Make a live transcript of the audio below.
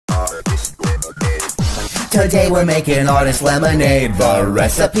Today we're making artist lemonade. The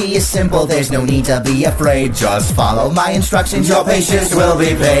recipe is simple, there's no need to be afraid. Just follow my instructions, your patience will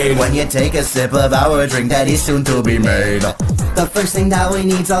be paid when you take a sip of our drink that is soon to be made. The first thing that we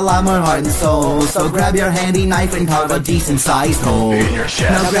need's a lot more heart and soul. So grab your handy knife and carve a decent sized hole in your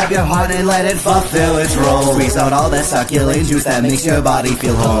chest. Now grab your heart and let it fulfill its role. Squeeze out all the succulent juice that makes your body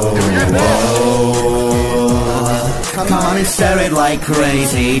feel whole. Whoa. Come on and stir it like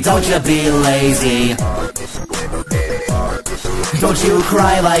crazy, don't you be lazy. Don't you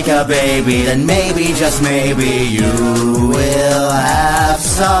cry like a baby, then maybe, just maybe, you will have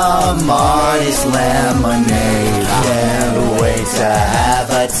some artist lemonade. Can't wait to have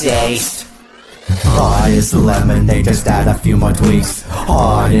a taste. Artist lemonade, just add a few more tweaks.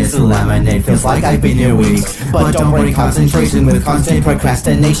 Artist lemonade, feels like I've been here weeks. But don't break concentration with constant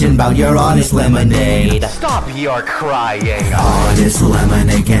procrastination about your artist lemonade. Stop your crying. Artist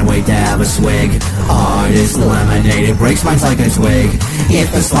lemonade, can't wait to have a swig. Artist lemonade, it breaks minds like a twig.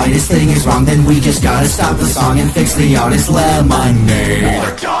 If the slightest thing is wrong, then we just gotta stop the song and fix the artist lemonade.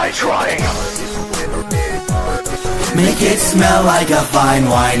 Or die trying. Make it smell like a fine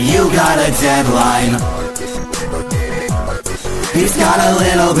wine, you got a deadline. He's got a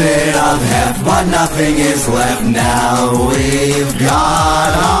little bit of heft, but nothing is left. Now we've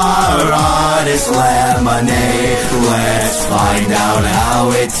got our artist lemonade. Let's find out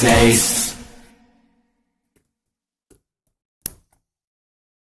how it tastes.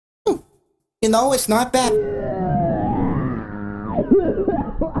 You know, it's not bad.